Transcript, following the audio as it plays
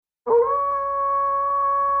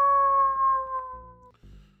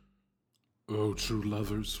Oh, true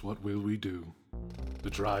lovers, what will we do? The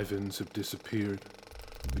drive-ins have disappeared.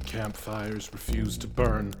 The campfires refuse to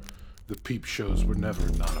burn. The peep shows were never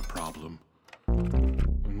not a problem.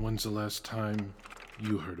 And when's the last time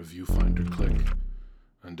you heard a viewfinder click?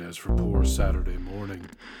 And as for poor Saturday morning,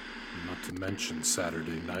 not to mention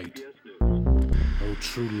Saturday night. Oh,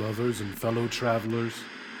 true lovers and fellow travelers,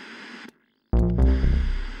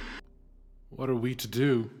 what are we to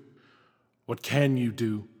do? What can you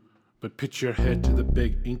do but pitch your head to the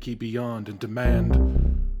big inky beyond and demand,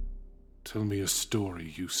 "Tell me a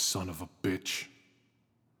story, you son of a bitch"?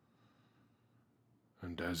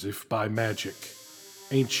 And as if by magic,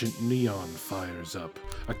 ancient neon fires up.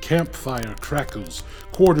 A campfire crackles,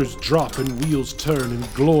 quarters drop and wheels turn in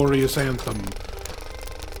glorious anthem.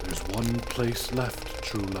 There's one place left,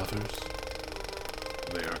 true lovers.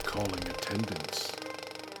 They are calling attendance.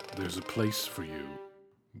 There's a place for you,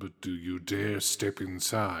 but do you dare step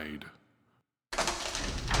inside?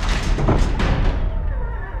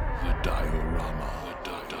 The diorama.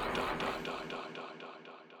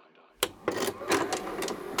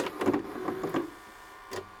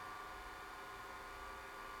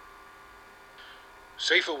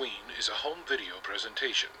 Safeoween is a home video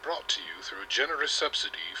presentation brought to you through a generous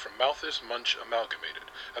subsidy from Malthus Munch Amalgamated,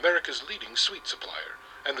 America's leading sweet supplier,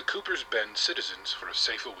 and the Coopers Bend Citizens for a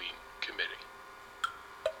Safeoween Committee.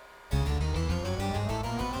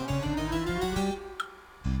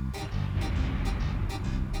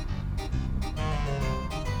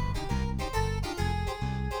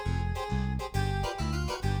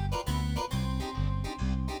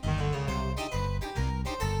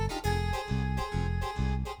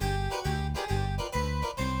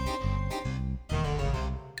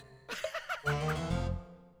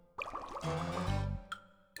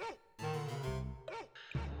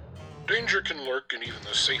 Danger can lurk in even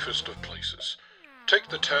the safest of places. Take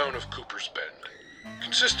the town of Coopers Bend,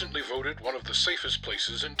 consistently voted one of the safest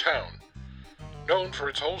places in town. Known for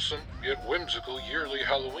its wholesome yet whimsical yearly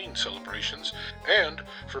Halloween celebrations, and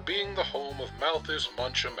for being the home of Malthus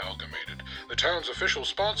Munch Amalgamated, the town's official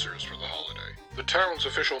sponsors for the holiday. The town's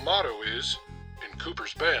official motto is, "In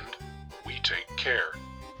Coopers Bend, we take care."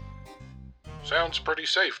 Sounds pretty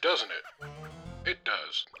safe, doesn't it? It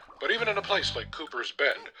does. But even in a place like Coopers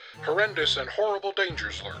Bend, horrendous and horrible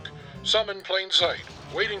dangers lurk, some in plain sight,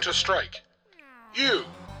 waiting to strike. You!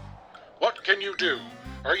 What can you do?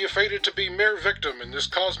 Are you fated to be mere victim in this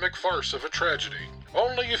cosmic farce of a tragedy?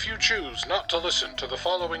 Only if you choose not to listen to the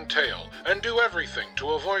following tale, and do everything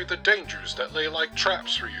to avoid the dangers that lay like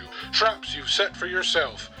traps for you, traps you've set for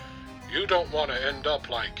yourself. You don't want to end up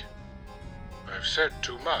like... I've said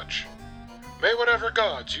too much. May whatever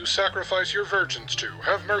gods you sacrifice your virgins to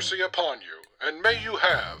have mercy upon you, and may you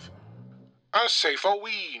have a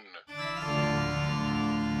Safeoween.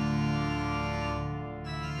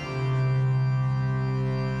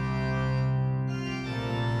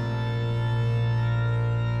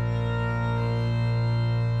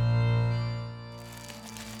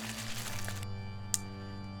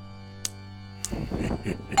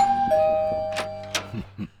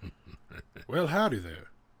 Well, howdy there.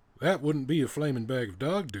 That wouldn't be a flaming bag of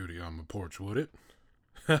dog duty on my porch, would it?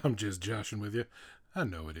 I'm just joshing with you. I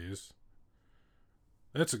know it is.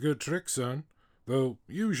 That's a good trick, son. Though,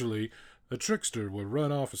 usually, a trickster will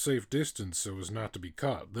run off a safe distance so as not to be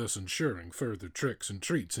caught, thus ensuring further tricks and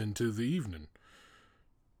treats into the evening.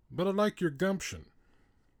 But I like your gumption.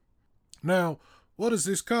 Now, what is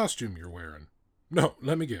this costume you're wearing? No,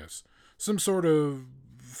 let me guess. Some sort of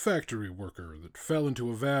factory worker that fell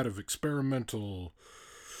into a vat of experimental...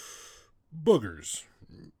 boogers.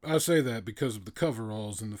 I say that because of the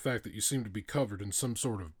coveralls and the fact that you seem to be covered in some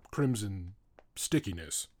sort of crimson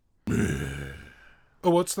stickiness. Oh,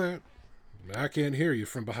 what's that? I can't hear you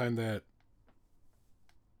from behind that...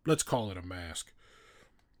 let's call it a mask.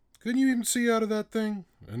 Couldn't you even see out of that thing?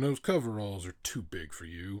 And those coveralls are too big for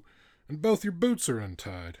you. And both your boots are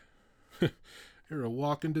untied. You're a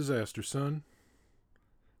walking disaster, son.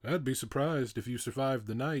 I'd be surprised if you survived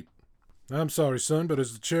the night. I'm sorry, son, but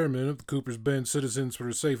as the chairman of the Coopers Bend Citizens for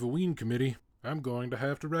a Safeoween Committee, I'm going to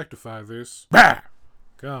have to rectify this. Bah!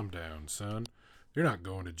 Calm down, son. You're not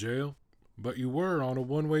going to jail. But you were on a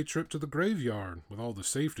one-way trip to the graveyard with all the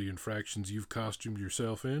safety infractions you've costumed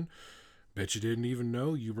yourself in. Bet you didn't even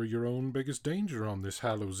know you were your own biggest danger on this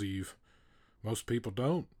Hallows Eve. Most people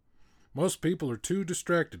don't. Most people are too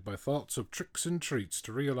distracted by thoughts of tricks and treats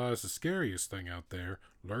to realize the scariest thing out there,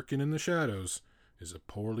 lurking in the shadows, is a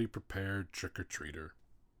poorly prepared trick-or-treater.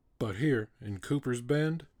 But here, in Coopers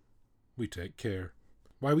Bend, we take care.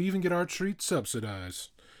 Why, we even get our treats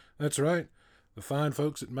subsidized. That's right, the fine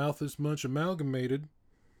folks at Malthus Munch Amalgamated,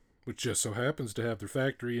 which just so happens to have their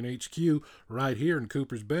factory and HQ right here in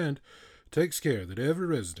Cooper's Bend, takes care that every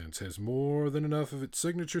residence has more than enough of its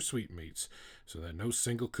signature sweetmeats so that no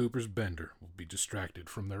single Cooper's Bender will be distracted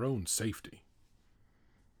from their own safety.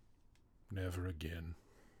 Never again.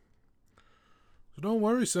 So don't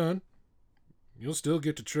worry, son. You'll still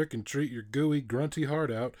get to trick and treat your gooey, grunty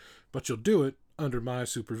heart out, but you'll do it under my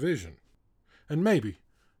supervision. And maybe,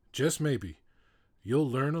 just maybe, you'll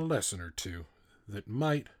learn a lesson or two that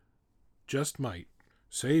might, just might,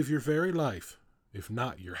 save your very life, if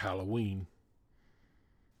not your Halloween.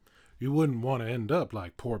 You wouldn't want to end up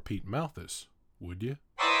like poor Pete Malthus, would you?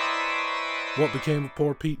 What became of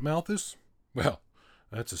poor Pete Malthus? Well,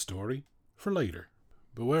 that's a story for later.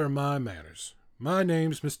 Beware my manners. My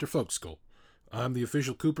name's Mr. Folkskull. I'm the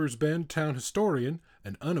official Cooper's Bend town historian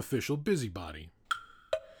and unofficial busybody.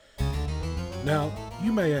 Now,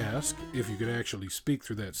 you may ask if you could actually speak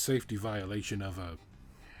through that safety violation of a...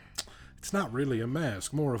 It's not really a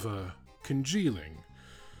mask, more of a congealing.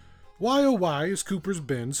 Why oh why is Cooper's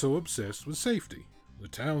Bend so obsessed with safety? The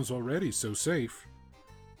town's already so safe.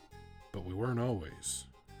 But we weren't always.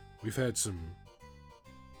 We've had some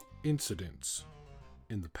incidents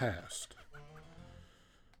in the past.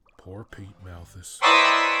 Poor Pete Malthus.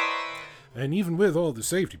 And even with all the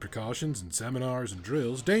safety precautions and seminars and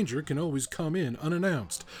drills, danger can always come in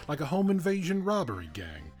unannounced, like a home invasion robbery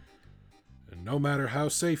gang. And no matter how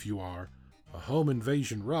safe you are, a home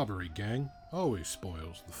invasion robbery gang always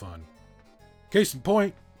spoils the fun. Case in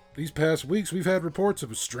point, these past weeks we've had reports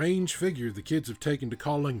of a strange figure the kids have taken to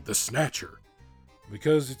calling the Snatcher,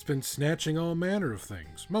 because it's been snatching all manner of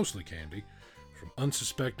things, mostly candy, from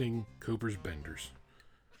unsuspecting Cooper's Benders.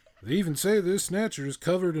 They even say this snatcher is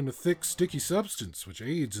covered in a thick, sticky substance which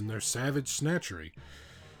aids in their savage snatchery.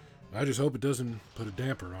 I just hope it doesn't put a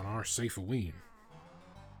damper on our Safeoween.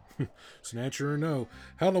 Snatcher or no,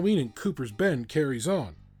 Halloween in Cooper's Bend carries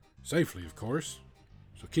on. Safely, of course,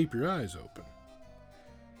 so keep your eyes open.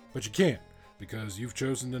 But you can't, because you've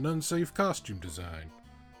chosen an unsafe costume design.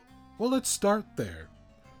 Well, let's start there.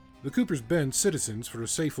 The Cooper's Bend Citizens for a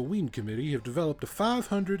Safeoween Committee have developed a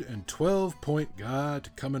 512-point guide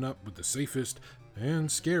to coming up with the safest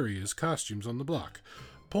and scariest costumes on the block.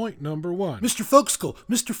 Point number 1. Mr. Folkskull!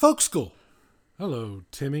 Mr. Folkskull! Hello,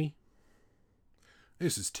 Timmy.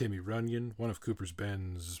 This is Timmy Runyon, one of Cooper's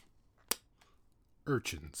Bend's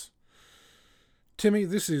urchins. Timmy,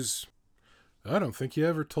 this is... I don't think you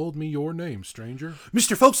ever told me your name, stranger.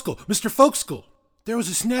 Mr. Folkskull! Mr. Folkskull! There was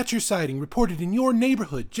a snatcher sighting reported in your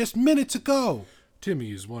neighborhood just minutes ago.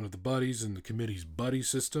 Timmy is one of the buddies in the committee's buddy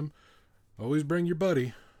system. Always bring your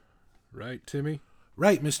buddy. Right, Timmy?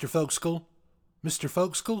 Right, Mr. Folkskull. Mr.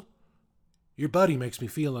 Folkskull, your buddy makes me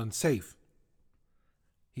feel unsafe.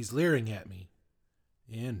 He's leering at me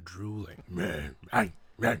and drooling. And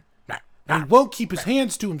he won't keep his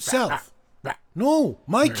hands to himself. No,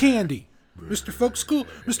 my candy. Mr. Folkskull!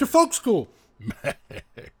 Mr. Folkskull!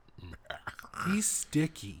 He's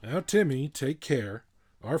sticky. Now, Timmy, take care.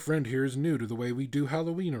 Our friend here is new to the way we do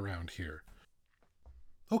Halloween around here.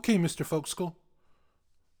 Okay, Mr. Folkskull.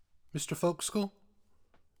 Mr. Folkskull,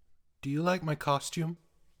 do you like my costume?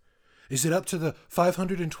 Is it up to the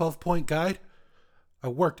 512-point guide? I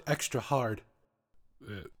worked extra hard.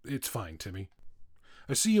 It's fine, Timmy.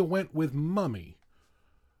 I see you went with Mummy.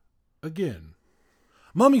 Again.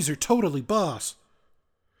 Mummies are totally boss.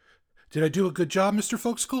 Did I do a good job, Mr.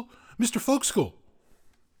 Folkskull? Mr. Folkskull!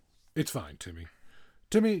 It's fine, Timmy.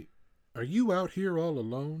 Timmy, are you out here all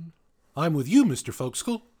alone? I'm with you, Mr.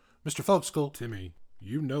 Folkskull. Mr. Folkskull. Timmy,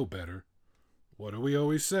 you know better. What do we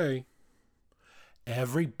always say?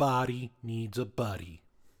 Everybody needs a buddy.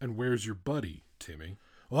 And where's your buddy, Timmy?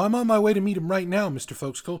 Well, I'm on my way to meet him right now, Mr.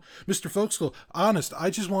 Folkskull. Mr. Folkskull, honest, I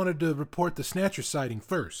just wanted to report the snatcher sighting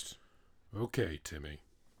first. Okay, Timmy.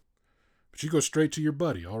 But you go straight to your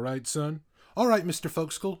buddy, all right, son? All right, Mr.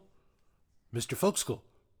 Folkskull. Mr. Folkskull,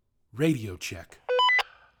 radio check.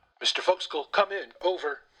 Mr. Folkskull, come in.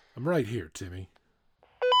 Over. I'm right here, Timmy.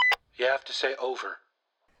 You have to say over.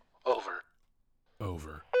 Over.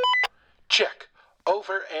 Over. Check.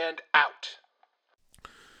 Over and out.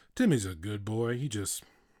 Timmy's a good boy.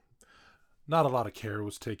 Not a lot of care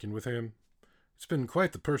was taken with him. It's been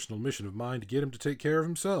quite the personal mission of mine to get him to take care of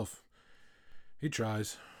himself. He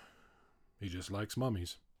tries. He just likes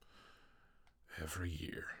mummies. Every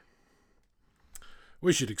year.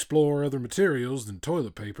 We should explore other materials than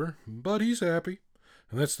toilet paper, but he's happy,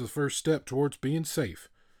 and that's the first step towards being safe.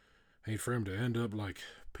 Hate for him to end up like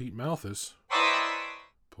Pete Malthus.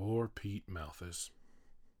 Poor Pete Malthus.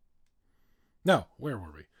 Now, where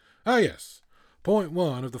were we? Ah, yes. Point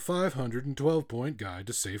 1 of the 512-point guide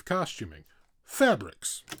to safe costuming.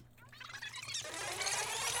 Fabrics.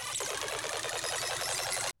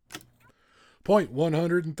 Point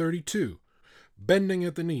 132. Bending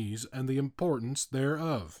at the knees and the importance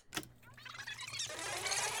thereof.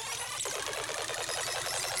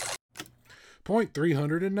 Point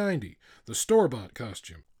 390. The store-bought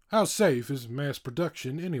costume. How safe is mass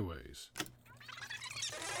production anyways?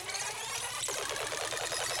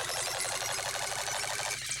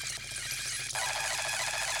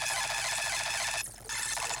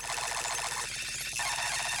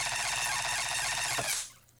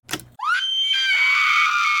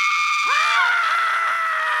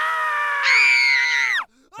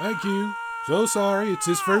 Thank you. So sorry, it's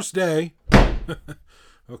his first day.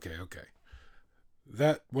 Okay.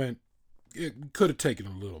 That went... It could have taken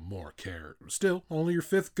a little more care. Still, only your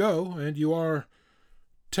 5th go, and you are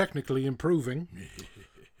technically improving.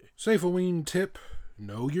 Safeoween tip,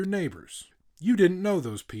 know your neighbors. You didn't know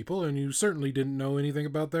those people, and you certainly didn't know anything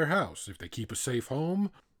about their house, if they keep a safe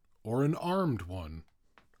home or an armed one.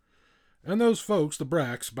 And those folks, the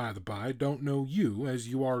Bracks, by the by, don't know you as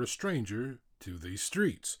you are a stranger to these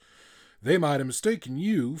streets. They might have mistaken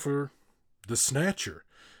you for the Snatcher,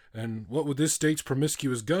 and what with this state's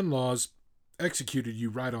promiscuous gun laws, executed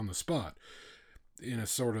you right on the spot, in a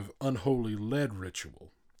sort of unholy lead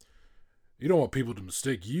ritual. You don't want people to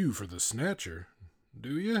mistake you for the Snatcher,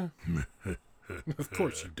 do you? Of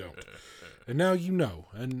course you don't. And now you know,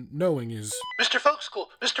 and knowing is... Mr. Folkschool,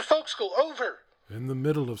 over! In the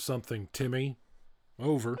middle of something, Timmy.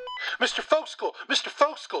 Over. Mr.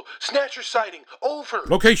 Folkschool, Snatcher sighting, over!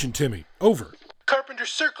 Location, Timmy. Over. Carpenter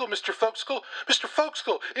Circle, Mr. Folkschool,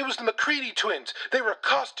 it was the McCready twins. They were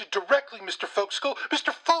accosted directly, Mr. Folkschool,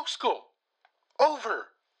 over!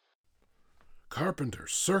 Carpenter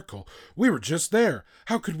Circle? We were just there.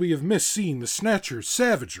 How could we have missed seeing the Snatcher's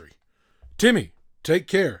savagery? Timmy, take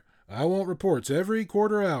care. I want reports every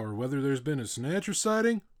quarter hour whether there's been a Snatcher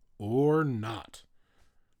sighting or not.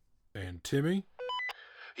 And Timmy?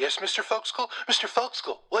 Yes, Mr. Folkschool,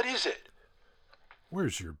 what is it?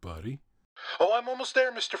 Where's your buddy? Oh, I'm almost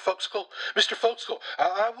there, Mr. Folkschool.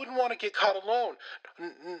 I wouldn't want to get caught alone.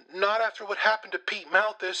 Not after what happened to Pete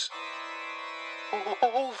Malthus.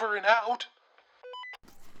 Over and out.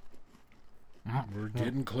 We're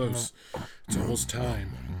getting close. It's almost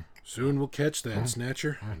time. Soon we'll catch that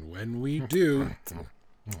Snatcher, and when we do...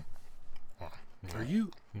 Are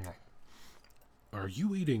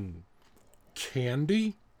you eating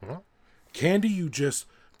candy? Candy you just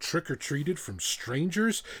trick-or-treated from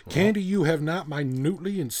strangers? Candy you have not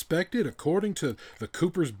minutely inspected according to the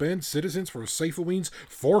Cooper's Bend Citizens for Safeween's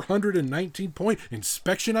 419-point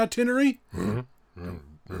inspection itinerary?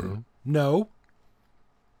 No.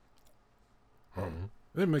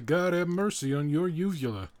 Then may God have mercy on your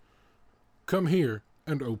uvula. Come here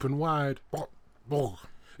and open wide.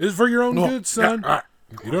 It's for your own good, son.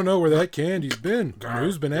 You don't know where that candy's been, or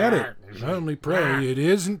who's been at it. I only pray it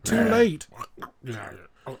isn't too late.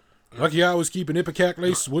 Lucky I always keep an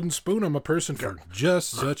Ipecac-laced wooden spoon on my person for just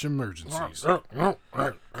such emergencies.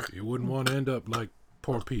 You wouldn't want to end up like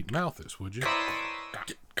poor Pete Malthus, would you?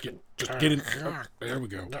 Just get in. Oh, there we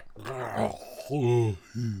go.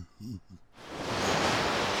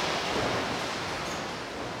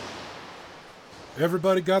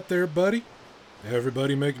 Everybody got their buddy?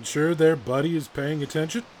 Everybody making sure their buddy is paying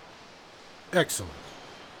attention? Excellent.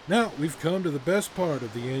 Now we've come to the best part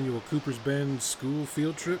of the annual Cooper's Bend school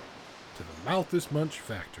field trip to the Malthus Munch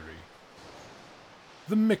Factory.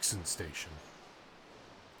 The mixin' station.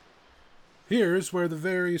 Here is where the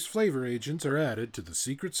various flavor agents are added to the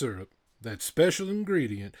secret syrup, that special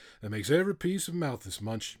ingredient that makes every piece of Malthus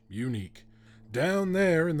Munch unique. Down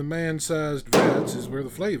there in the man-sized vats is where the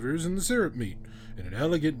flavors and the syrup meet, in an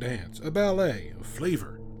elegant dance, a ballet of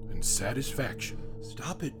flavor and satisfaction.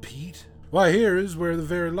 Stop it, Pete. Why, here is where the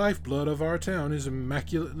very lifeblood of our town is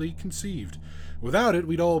immaculately conceived. Without it,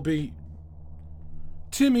 we'd all be...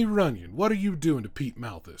 Timmy Runyon, what are you doing to Pete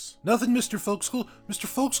Malthus? Nothing, Mr. Folkschool. Mr.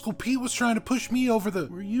 Folkschool, Pete was trying to push me over the...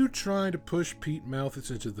 Were you trying to push Pete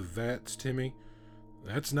Malthus into the vats, Timmy?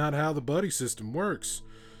 That's not how the buddy system works.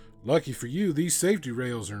 Lucky for you, these safety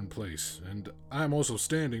rails are in place, and I'm also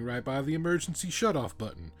standing right by the emergency shutoff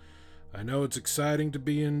button. I know it's exciting to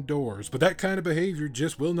be indoors, but that kind of behavior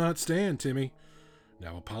just will not stand, Timmy.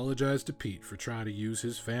 Now apologize to Pete for trying to use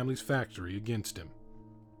his family's factory against him.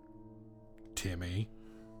 Timmy,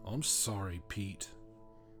 I'm sorry, Pete.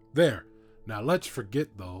 There. Now let's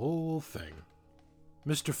forget the whole thing.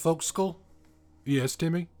 Mr. Folkschool? Yes,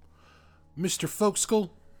 Timmy? Mr.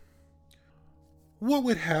 Folkschool? What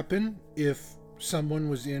would happen if someone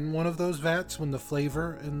was in one of those vats when the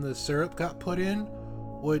flavor and the syrup got put in?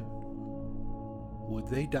 Would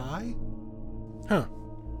they die? Huh.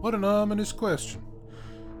 What an ominous question.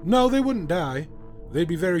 No, they wouldn't die. They'd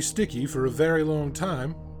be very sticky for a very long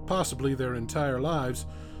time, possibly their entire lives.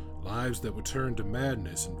 Lives that would turn to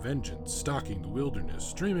madness and vengeance, stalking the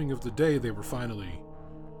wilderness, dreaming of the day they were finally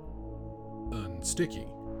unsticky.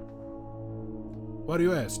 Why do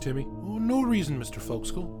you ask, Timmy? Oh, no reason, Mr.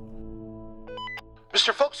 Folkskull.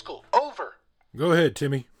 Mr. Folkskull, over. Go ahead,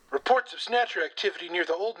 Timmy. Reports of snatcher activity near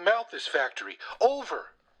the old Malthus factory.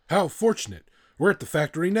 Over. How fortunate. We're at the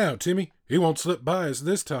factory now, Timmy. He won't slip by us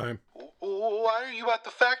this time. Why are you at the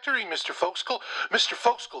factory, Mr. Folkskull? Mr.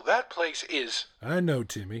 Folkskull, that place is... I know,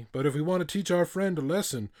 Timmy, but if we want to teach our friend a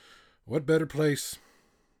lesson, what better place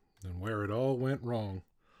than where it all went wrong?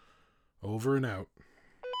 Over and out.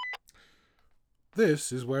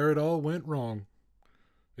 This is where it all went wrong.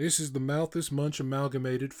 This is the Malthus Munch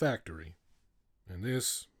Amalgamated Factory. And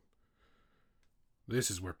this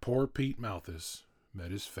is where poor Pete Malthus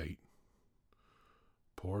met his fate.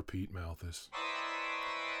 Poor Pete Malthus.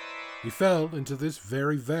 He fell into this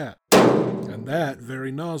very vat, and that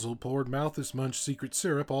very nozzle poured Malthus Munch secret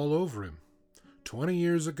syrup all over him. 20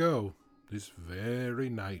 years ago, this very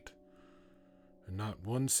night. And not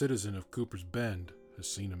one citizen of Cooper's Bend has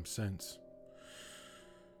seen him since.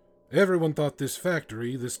 Everyone thought this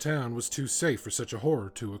factory, this town, was too safe for such a horror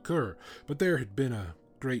to occur, but there had been a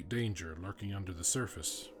great danger lurking under the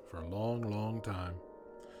surface for a long, long time.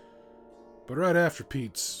 But right after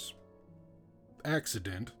Pete's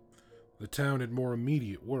accident, the town had more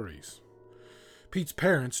immediate worries. Pete's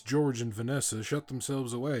parents, George and Vanessa, shut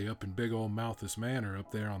themselves away up in big old Malthus Manor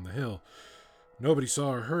up there on the hill. Nobody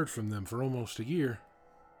saw or heard from them for almost a year.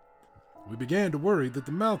 We began to worry that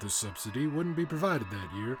the Malthus subsidy wouldn't be provided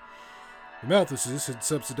that year. The Malthuses had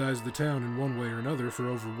subsidized the town in one way or another for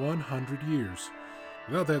over 100 years.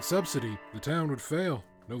 Without that subsidy, the town would fail.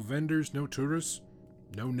 No vendors, no tourists,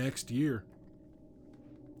 no next year.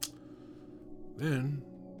 Then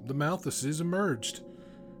the Malthuses emerged,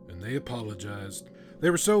 and they apologized. They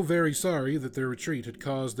were so very sorry that their retreat had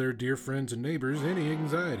caused their dear friends and neighbors any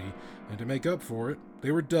anxiety, and to make up for it,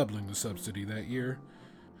 they were doubling the subsidy that year.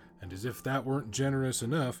 And as if that weren't generous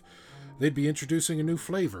enough, they'd be introducing a new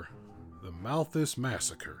flavor, the Malthus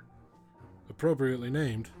Massacre. Appropriately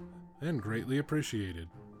named and greatly appreciated.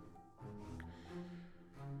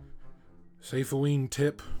 Safeoween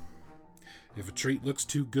tip: if a treat looks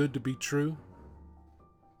too good to be true,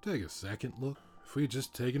 take a second look. If we had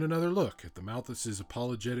just taken another look at the Malthus'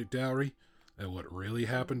 apologetic dowry, at what really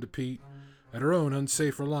happened to Pete, at our own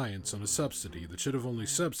unsafe reliance on a subsidy that should have only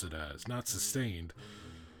subsidized, not sustained,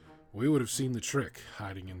 we would have seen the trick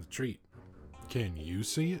hiding in the treat. Can you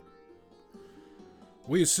see it?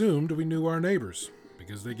 We assumed we knew our neighbors,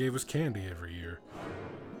 because they gave us candy every year.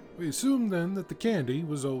 We assumed then that the candy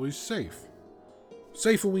was always safe.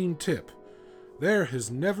 Safeoween tip: there has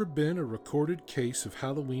never been a recorded case of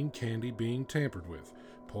Halloween candy being tampered with.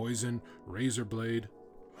 Poison, razor blade,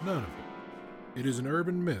 none of it. It is an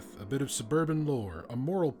urban myth, a bit of suburban lore, a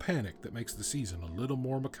moral panic that makes the season a little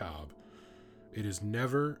more macabre. It has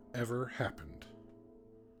never, ever happened.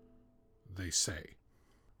 They say.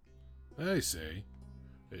 I say,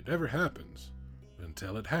 it never happens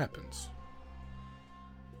until it happens.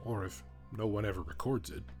 Or if no one ever records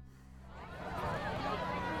it.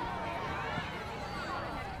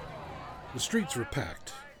 The streets were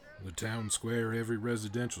packed. The town square, every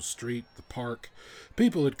residential street, the park.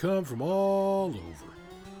 People had come from all over.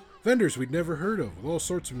 Vendors we'd never heard of with all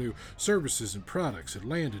sorts of new services and products had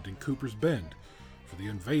landed in Cooper's Bend for the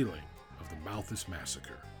unveiling of the Malthus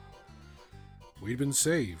Massacre. We'd been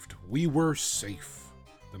saved. We were safe.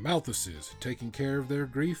 The Malthuses had taken care of their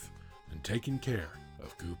grief and taken care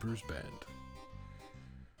of Cooper's Bend.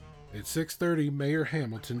 At 6:30, Mayor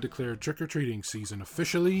Hamilton declared trick-or-treating season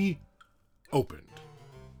officially opened.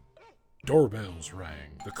 Doorbells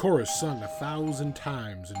rang. The chorus sung 1,000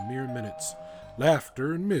 times in mere minutes.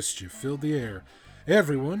 Laughter and mischief filled the air.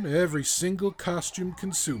 Everyone, every single costume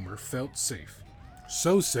consumer felt safe.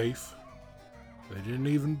 So safe, they didn't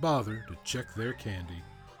even bother to check their candy.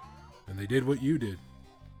 And they did what you did.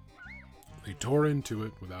 They tore into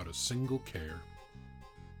it without a single care.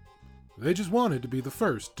 They just wanted to be the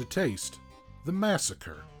first to taste the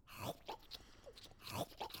massacre.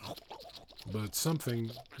 But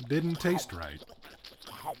something didn't taste right.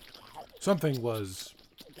 Something was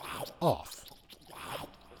off.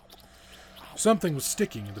 Something was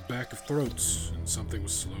sticking in the back of throats, and something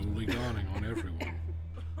was slowly dawning on everyone.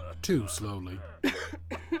 Too slowly.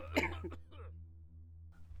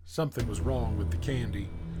 Something was wrong with the candy.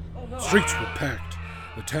 Streets were packed.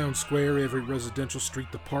 The town square, every residential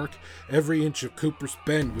street, the park, every inch of Cooper's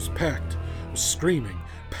Bend was packed, with screaming,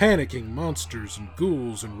 panicking monsters and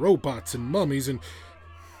ghouls and robots and mummies and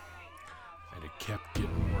kept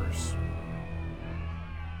getting worse.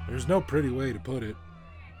 There's no pretty way to put it.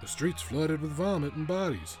 The streets flooded with vomit and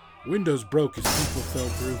bodies. Windows broke as people fell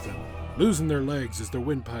through them, losing their legs as their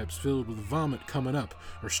windpipes filled with vomit coming up,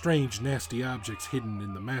 or strange nasty objects hidden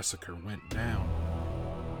in the massacre went down.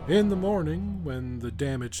 In the morning, when the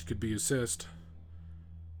damage could be assessed,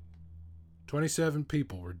 27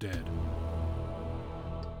 people were dead.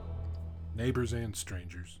 Neighbors and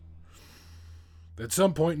strangers. At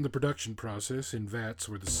some point in the production process, in vats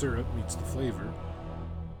where the syrup meets the flavor,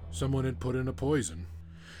 someone had put in a poison.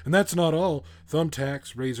 And that's not all.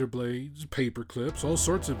 Thumbtacks, razor blades, paper clips, all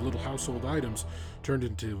sorts of little household items turned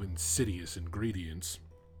into insidious ingredients.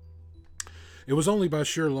 It was only by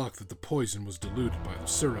sheer luck that the poison was diluted by the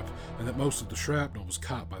syrup, and that most of the shrapnel was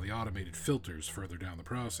caught by the automated filters further down the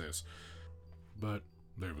process. But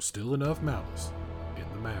there was still enough malice in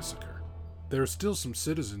the massacre. There are still some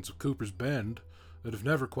citizens of Cooper's Bend that have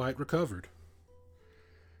never quite recovered.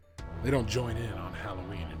 They don't join in on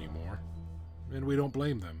Halloween anymore, and we don't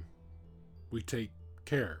blame them. We take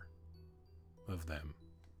care of them.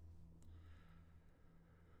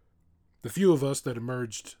 The few of us that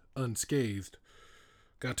emerged unscathed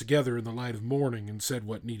got together in the light of morning and said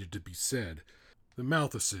what needed to be said. The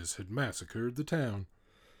Malthuses had massacred the town.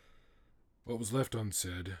 What was left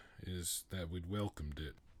unsaid is that we'd welcomed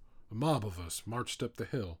it. A mob of us marched up the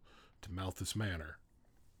hill to Malthus Manor.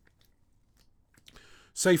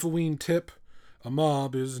 Safeoween tip: a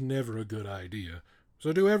mob is never a good idea,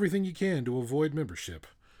 so do everything you can to avoid membership.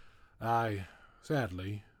 I,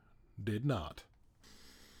 sadly, did not.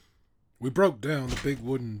 We broke down the big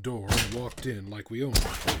wooden door and walked in like we owned the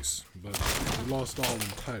place, but we lost all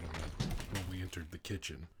entitlement when we entered the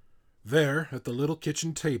kitchen. There, at the little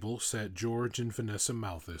kitchen table, sat George and Vanessa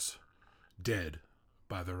Malthus, dead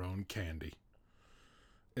by their own candy.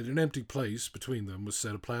 In an empty place between them was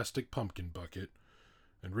set a plastic pumpkin bucket,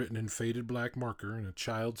 and written in faded black marker in a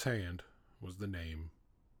child's hand was the name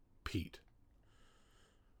Pete.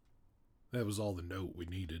 That was all the note we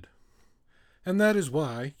needed. And that is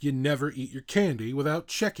why you never eat your candy without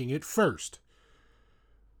checking it first.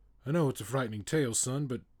 I know it's a frightening tale, son,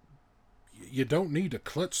 but you don't need to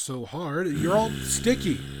clutch so hard. You're all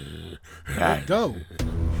sticky. Let go.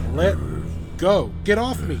 Let go. Get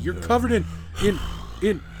off me. You're covered in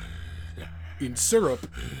syrup.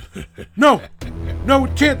 No,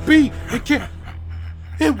 it can't be. It can't.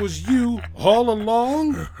 It was you all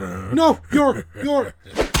along. No, you're.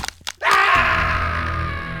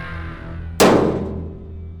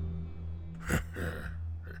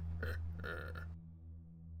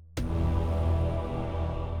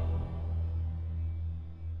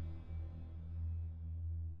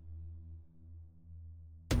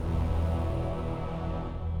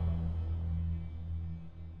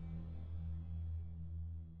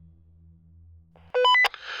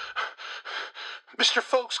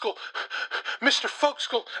 Mr.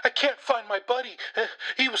 Folkskull, I can't find my buddy.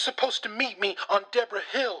 He was supposed to meet me on Deborah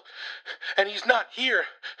Hill, and he's not here.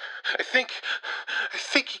 I think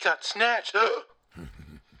he got snatched.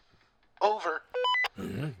 Over.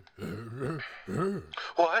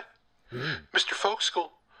 What? Mr.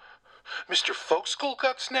 Folkskull? Mr. Folkskull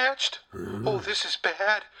got snatched? Oh, this is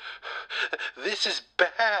bad. This is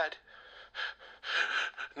bad.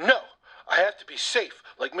 No, I have to be safe,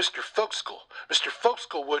 like Mr. Folkskull. Mr.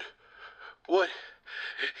 Folkskull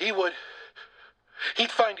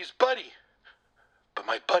he'd find his buddy. But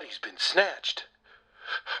my buddy's been snatched.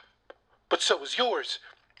 But so is yours.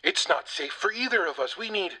 It's not safe for either of us. We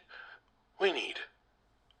need.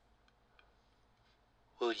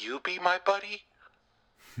 Will you be my buddy?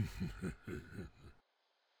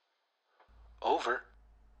 Over.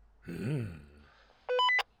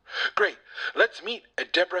 Great. Let's meet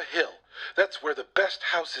at Deborah Hill. That's where the best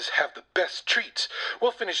houses have the best treats.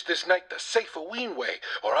 We'll finish this night the Safeoween way,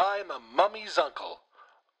 or I'm a mummy's uncle.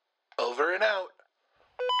 Over and out.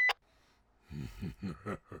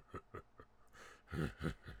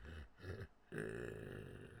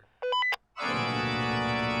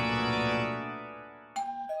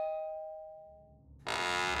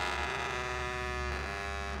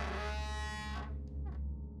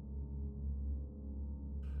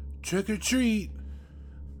 Trick or treat.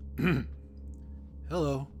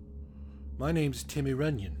 Hello. My name's Timmy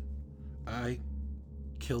Runyon. I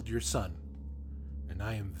killed your son. And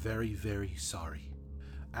I am very, very sorry.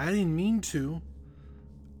 I didn't mean to.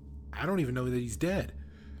 I don't even know that he's dead.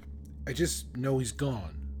 I just know he's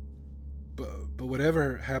gone. But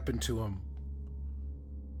whatever happened to him,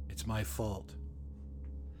 it's my fault.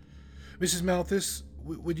 Mrs. Malthus,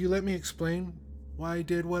 would you let me explain why I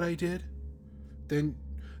did what I did? Then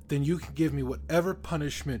you can give me whatever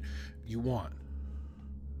punishment you want.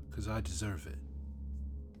 'cause I deserve it.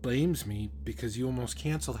 Blames me because you almost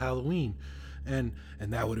canceled Halloween, and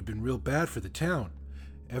that would have been real bad for the town.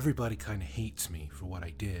 Everybody kind of hates me for what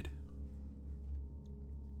I did.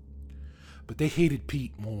 But they hated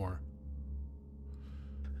Pete more.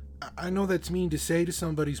 I know that's mean to say to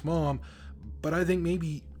somebody's mom, but I think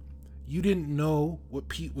maybe you didn't know what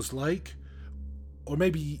Pete was like, or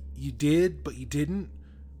maybe you did, but you didn't.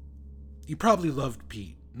 You probably loved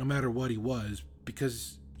Pete, no matter what he was,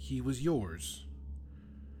 because he was yours.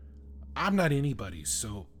 I'm not anybody's,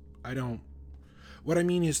 so I don't... What I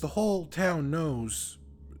mean is the whole town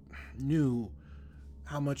knew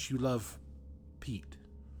how much you love Pete.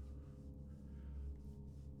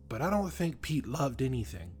 But I don't think Pete loved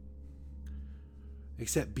anything,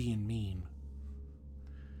 except being mean.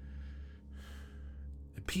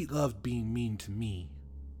 And Pete loved being mean to me,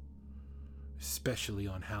 especially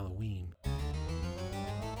on Halloween.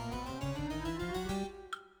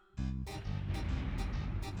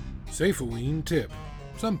 Safeoween tip.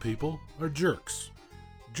 Some people are jerks.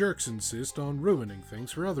 Jerks insist on ruining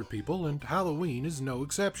things for other people, and Halloween is no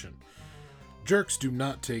exception. Jerks do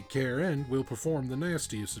not take care and will perform the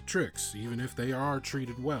nastiest of tricks, even if they are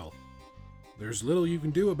treated well. There's little you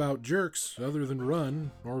can do about jerks other than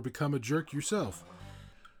run or become a jerk yourself.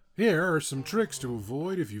 Here are some tricks to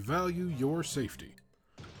avoid if you value your safety.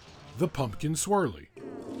 The pumpkin swirly.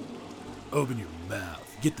 Open your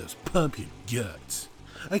mouth. Get those pumpkin guts.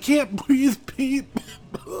 I can't breathe, Pete.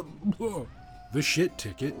 The shit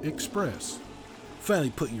ticket express.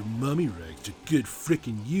 Finally put your mummy rags to good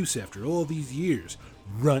frickin' use after all these years,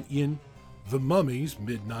 Runtyin. The mummy's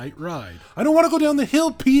midnight ride. I don't want to go down the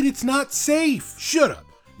hill, Pete. It's not safe. Shut up.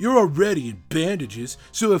 You're already in bandages,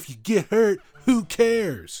 so if you get hurt, who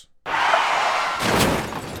cares? Ah!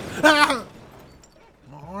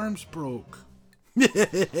 My arm's broke. And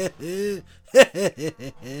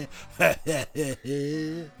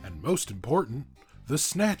most important, the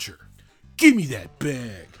snatcher. Give me that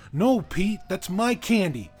bag. No, Pete, that's my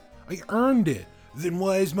candy. I earned it. Then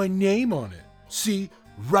why is my name on it? See,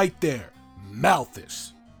 right there.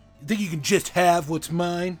 Malthus. You think you can just have what's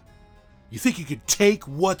mine? You think you can take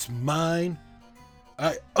what's mine?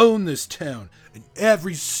 I own this town and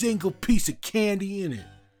every single piece of candy in it.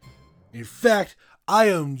 In fact, I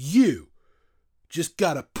own you. Just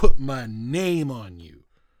gotta put my name on you.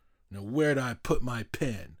 Now where'd I put my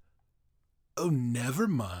pen? Oh, never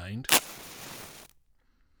mind.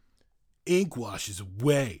 Ink washes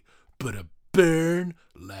away, but a burn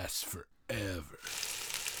lasts forever.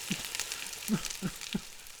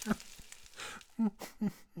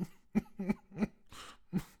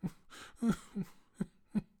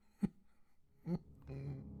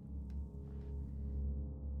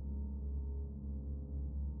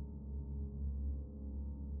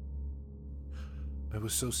 I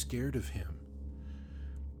was so scared of him.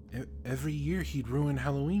 Every year he'd ruin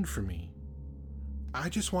Halloween for me. I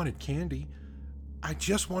just wanted candy. I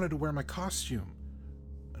just wanted to wear my costume.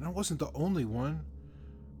 And I wasn't the only one.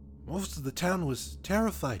 Most of the town was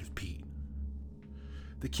terrified of Pete.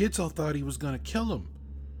 The kids all thought he was going to kill them.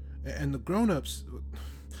 And the grown-ups,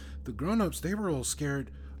 they were all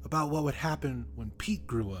scared about what would happen when Pete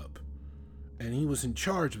grew up. And he was in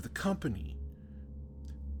charge of the company.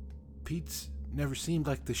 Pete's never seemed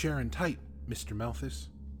like the Sharon type, Mr. Malthus.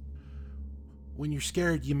 When you're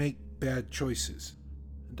scared, you make bad choices.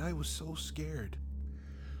 And I was so scared.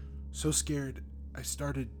 So scared, I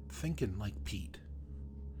started thinking like Pete.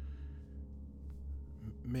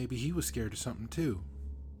 Maybe he was scared of something too.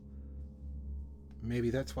 Maybe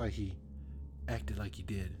that's why he acted like he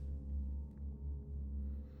did.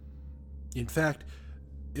 In fact,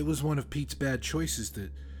 it was one of Pete's bad choices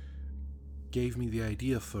that gave me the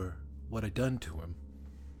idea for what I'd done to him.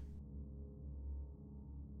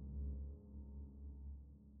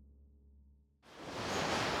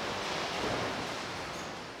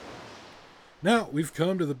 Now, we've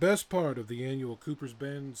come to the best part of the annual Cooper's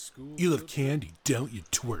Bend School. You love candy, don't you,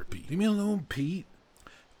 twerpy? Leave me alone, Pete.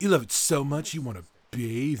 You love it so much you want to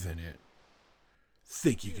bathe in it.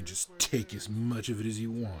 Think you can just take as much of it as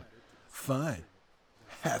you want. Fine.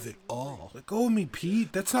 Have it all. Let go of me,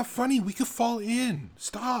 Pete. That's not funny. We could fall in.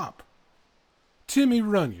 Stop. Timmy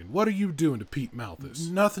Runyon, what are you doing to Pete Malthus?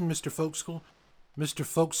 Nothing, Mr. Folkskull. Mr.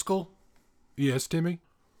 Folkskull? Yes, Timmy?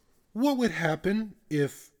 What would happen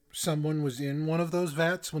if someone was in one of those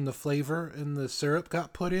vats when the flavor and the syrup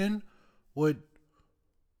got put in? Would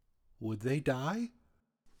they die?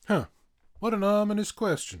 Huh. What an ominous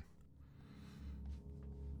question.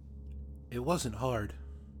 It wasn't hard.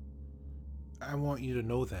 I want you to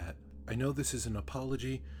know that. I know this is an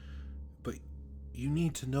apology, but you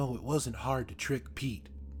need to know it wasn't hard to trick Pete.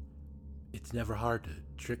 It's never hard to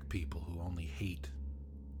trick people who only hate.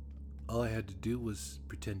 All I had to do was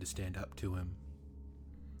pretend to stand up to him.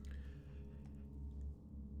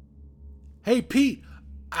 Hey, Pete,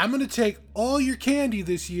 I'm gonna take all your candy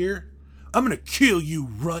this year. I'm gonna kill you,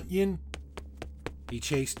 Runyon. He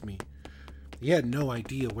chased me. He had no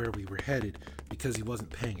idea where we were headed because he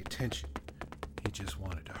wasn't paying attention. He just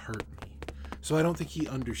wanted to hurt me. So I don't think he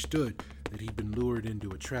understood that he'd been lured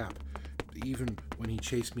into a trap, even when he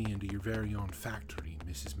chased me into your very own factory,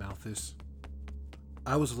 Mrs. Malthus.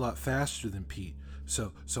 I was a lot faster than Pete,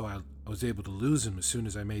 so I was able to lose him as soon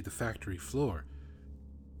as I made the factory floor.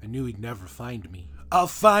 I knew he'd never find me. I'll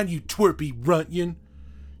find you, twerpy Runyon.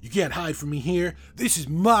 You can't hide from me here. This is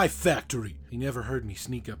my factory. He never heard me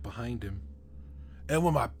sneak up behind him. And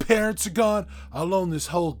when my parents are gone, I'll own this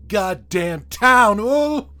whole goddamn town.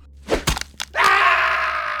 Oh!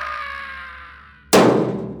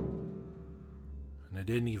 And I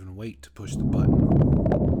didn't even wait to push the button.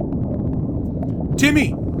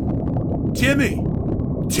 Timmy! Timmy!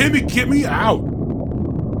 Timmy, get me out!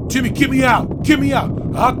 Timmy, get me out! Get me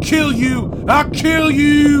out! I'll kill you! I'll kill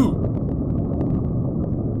you!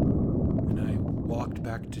 And I walked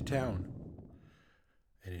back to town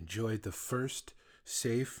and enjoyed the first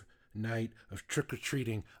safe night of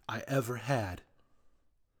trick-or-treating I ever had.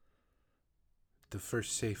 The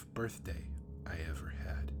first safe birthday I ever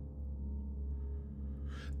had.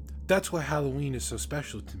 That's why Halloween is so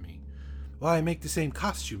special to me. Why I make the same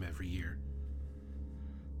costume every year.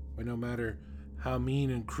 Why no matter how mean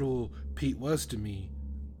and cruel Pete was to me,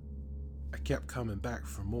 I kept coming back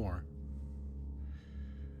for more.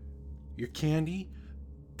 Your candy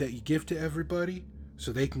that you give to everybody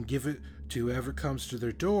so they can give it to whoever comes to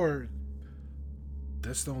their door,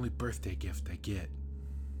 that's the only birthday gift I get.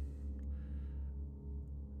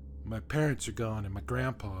 My parents are gone and my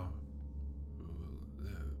grandpa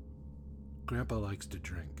likes to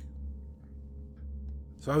drink.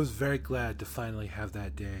 So I was very glad to finally have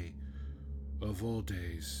that day of all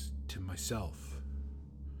days to myself.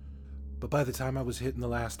 But by the time I was hitting the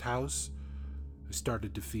last house, I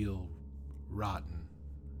started to feel rotten.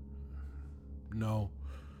 No,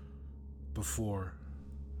 before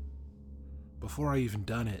I even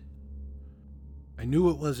done it. I knew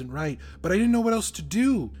it wasn't right, but I didn't know what else to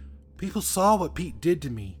do. People saw what Pete did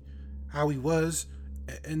to me, how he was,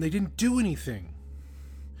 and they didn't do anything.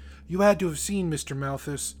 You had to have seen Mr.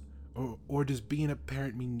 Malthus, or does being a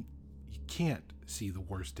parent mean you can't see the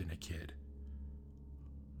worst in a kid?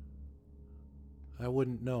 I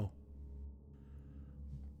wouldn't know.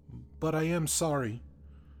 But I am sorry.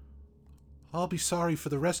 I'll be sorry for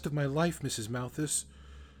the rest of my life, Mrs. Malthus.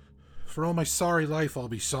 For all my sorry life, I'll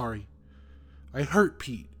be sorry. I hurt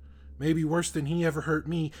Pete, maybe worse than he ever hurt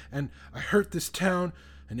me, and I hurt this town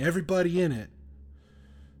and everybody in it.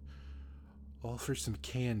 All for some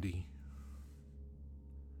candy.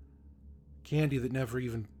 Candy that never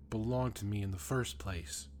even belonged to me in the first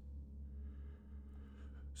place.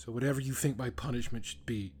 So whatever you think my punishment should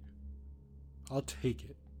be, I'll take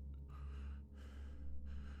it.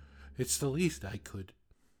 It's the least I could.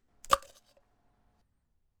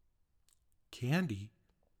 Candy?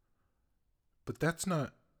 But that's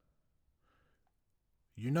not...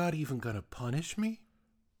 You're not even gonna punish me?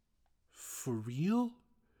 For real?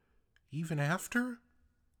 Even after?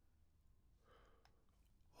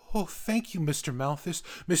 Oh, thank you, Mr. Malthus.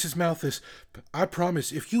 Mrs. Malthus, I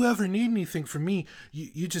promise, if you ever need anything from me,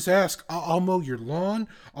 you just ask. I'll mow your lawn,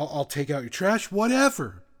 I'll take out your trash,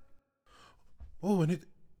 whatever. Oh, and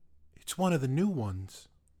it's one of the new ones.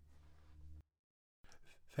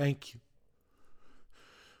 Thank you.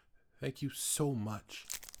 Thank you so much.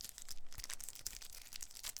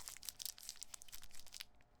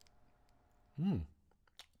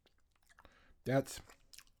 That's...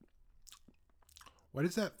 What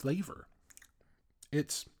is that flavor?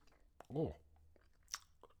 It's... Oh.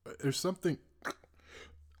 There's something...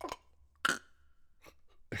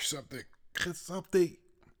 There's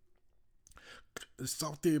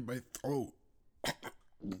something in my throat.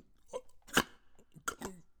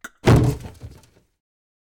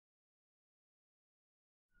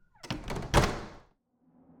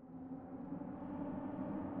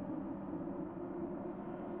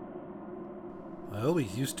 I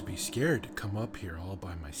always used to be scared to come up here all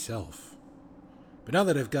by myself. But now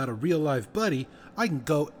that I've got a real live buddy, I can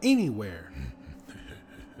go anywhere.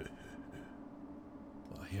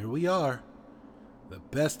 Well, here we are. The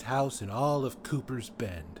best house in all of Cooper's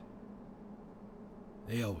Bend.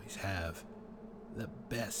 They always have the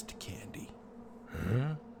best candy.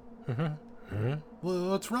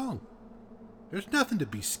 Well, what's wrong? There's nothing to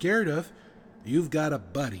be scared of. You've got a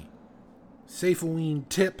buddy. Safeoween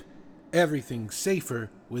tip, Everything's safer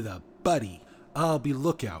with a buddy. I'll be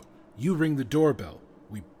lookout. You ring the doorbell.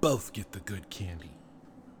 We both get the good candy.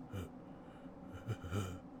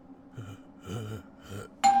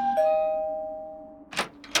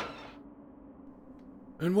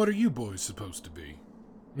 And what are you boys supposed to be?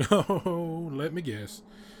 Oh, let me guess.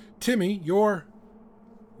 Timmy, you're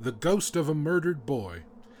the ghost of a murdered boy.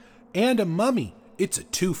 And a mummy. It's a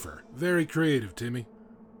twofer. Very creative, Timmy.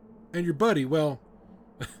 And your buddy, well,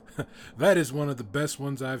 that is one of the best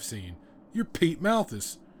ones I've seen. You're Pete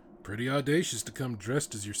Malthus. Pretty audacious to come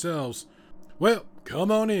dressed as yourselves. Well,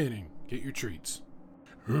 come on in and get your treats.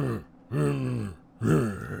 I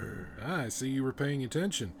see you were paying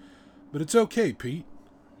attention. But it's okay, Pete.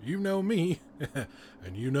 You know me,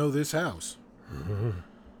 and you know this house.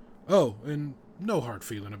 Oh, and no hard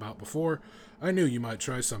feeling about before. I knew you might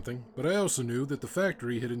try something, but I also knew that the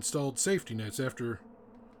factory had installed safety nets after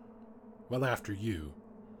you.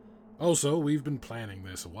 Also, we've been planning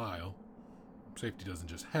this a while. Safety doesn't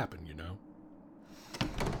just happen, you know.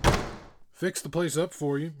 Fixed the place up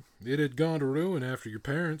for you. It had gone to ruin after your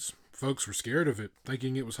parents. Folks were scared of it,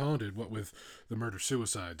 thinking it was haunted, what with the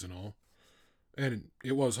murder-suicides and all. And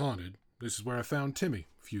it was haunted. This is where I found Timmy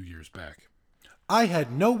a few years back. I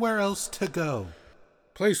had nowhere else to go.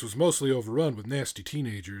 Place was mostly overrun with nasty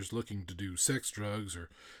teenagers looking to do sex drugs or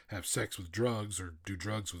have sex with drugs or do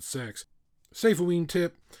drugs with sex. Safeoween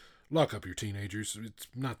tip, lock up your teenagers. It's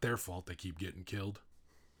not their fault they keep getting killed.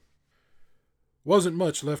 Wasn't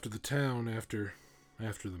much left of the town after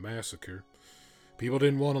the massacre. People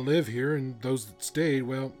didn't want to live here, and those that stayed,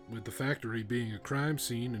 well, with the factory being a crime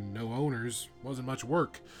scene and no owners, wasn't much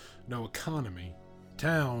work, no economy.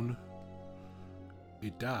 Town,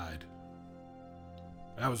 it died.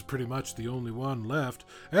 I was pretty much the only one left.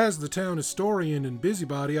 As the town historian and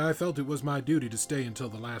busybody, I felt it was my duty to stay until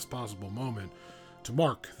the last possible moment, to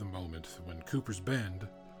mark the moment when Cooper's Bend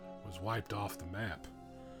was wiped off the map.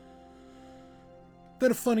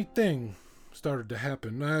 Then a funny thing started to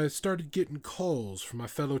happen. I started getting calls from my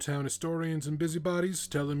fellow town historians and busybodies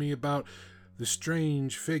telling me about the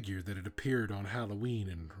strange figure that had appeared on Halloween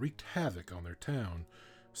and wreaked havoc on their town,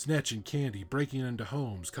 snatching candy, breaking into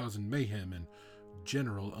homes, causing mayhem and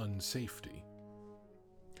general unsafety.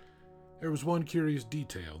 There was one curious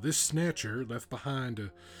detail. This snatcher left behind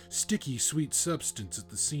a sticky, sweet substance at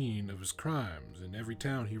the scene of his crimes in every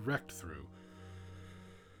town he wrecked through.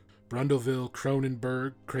 Brundleville,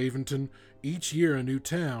 Cronenberg, Craventon, each year a new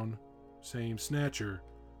town, same snatcher,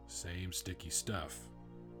 same sticky stuff.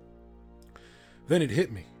 Then it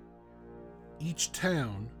hit me. Each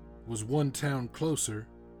town was one town closer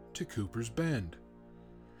to Cooper's Bend.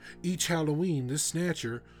 Each Halloween, this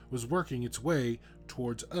snatcher was working its way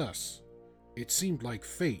towards us. It seemed like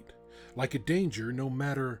fate, like a danger no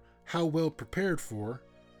matter how well prepared for,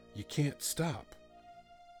 you can't stop.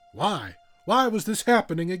 Why? Why was this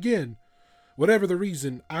happening again? Whatever the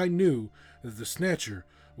reason, I knew that the snatcher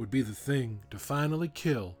would be the thing to finally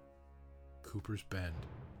kill Cooper's Bend.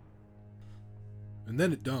 And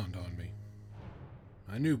then it dawned on me.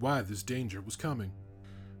 I knew why this danger was coming,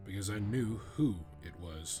 because I knew who it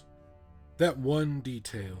was. That one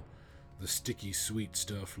detail, the sticky sweet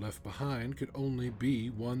stuff left behind, could only be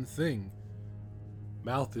one thing.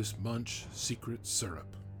 Malthus Munch secret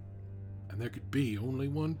syrup. And there could be only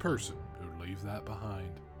one person who'd leave that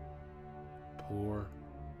behind. Poor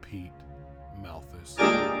Pete Malthus.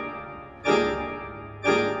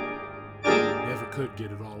 Never could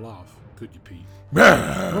get it all off, could you, Pete?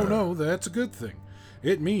 Oh no, that's a good thing.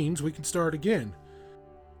 It means we can start again.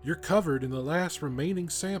 You're covered in the last remaining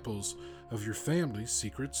samples of your family's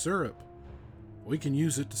secret syrup. We can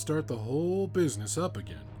use it to start the whole business up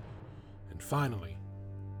again. And finally,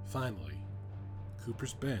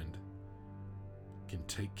 Cooper's Bend can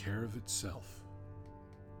take care of itself.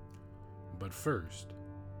 But first,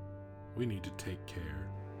 we need to take care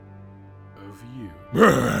of you.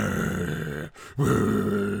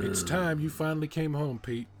 It's time you finally came home,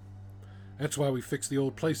 Pete. That's why we fixed the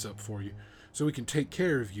old place up for you, so we can take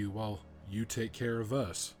care of you while you take care of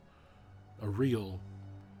us. A real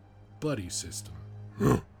buddy system.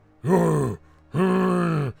 Mr.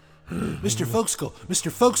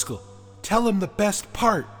 Folkskull, tell him the best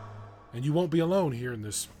part. And you won't be alone here in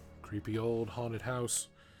this creepy old haunted house.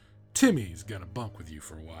 Timmy's gonna bunk with you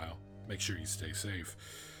for a while. Make sure you stay safe.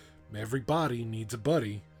 Everybody needs a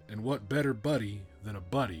buddy, and what better buddy than a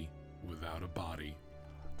buddy without a body?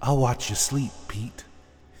 I'll watch you sleep, Pete.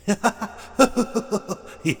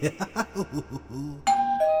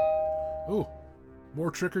 Oh,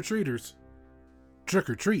 more trick-or-treaters. Trick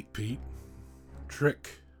or treat, Pete.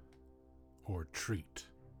 Trick or treat.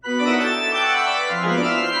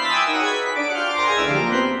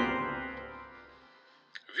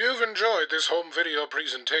 If you've enjoyed this home video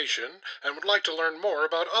presentation and would like to learn more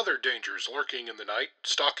about other dangers lurking in the night,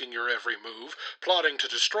 stalking your every move, plotting to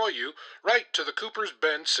destroy you, write to the Cooper's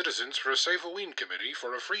Bend Citizens for a Safeoween Committee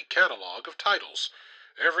for a free catalog of titles.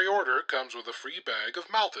 Every order comes with a free bag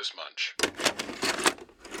of Malthus Munch.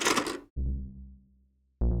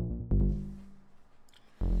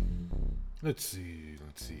 Let's see.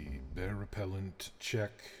 Bear repellent,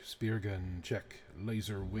 check. Spear gun, check.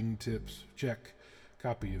 Laser wingtips, check.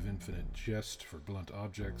 Copy of Infinite Jest for blunt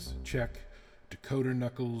objects, check. Decoder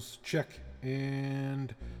knuckles, check.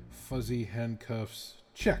 And fuzzy handcuffs,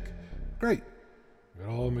 check. Great. Got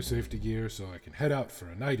all my safety gear so I can head out for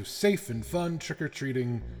a night of safe and fun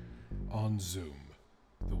trick-or-treating on Zoom,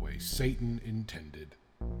 the way Satan intended.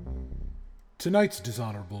 Tonight's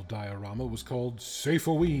dishonorable diorama was called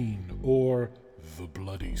Safeoween, or The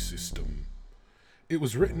Bloody System. It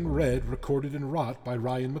was written, read, recorded, and wrought by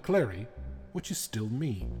Ryan McClary, which is still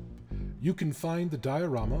me. You can find the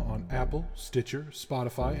diorama on Apple, Stitcher,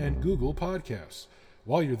 Spotify, and Google Podcasts.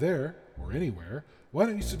 While you're there, or anywhere, why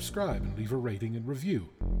don't you subscribe and leave a rating and review?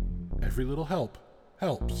 Every little help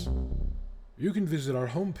helps. You can visit our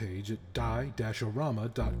homepage at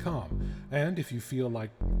die-orama.com, and if you feel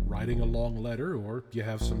like writing a long letter or you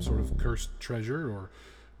have some sort of cursed treasure or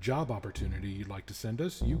job opportunity you'd like to send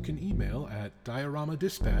us, you can email at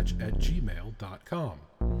dioramadispatch@gmail.com.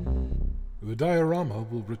 The diorama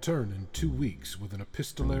will return in 2 weeks with an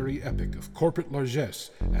epistolary epic of corporate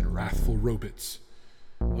largesse and wrathful robots.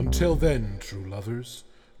 Until then, true lovers,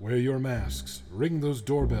 wear your masks, ring those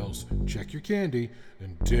doorbells, check your candy,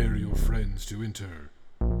 and dare your friends to enter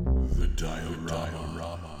the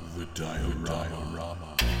diorama. The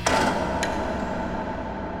diorama.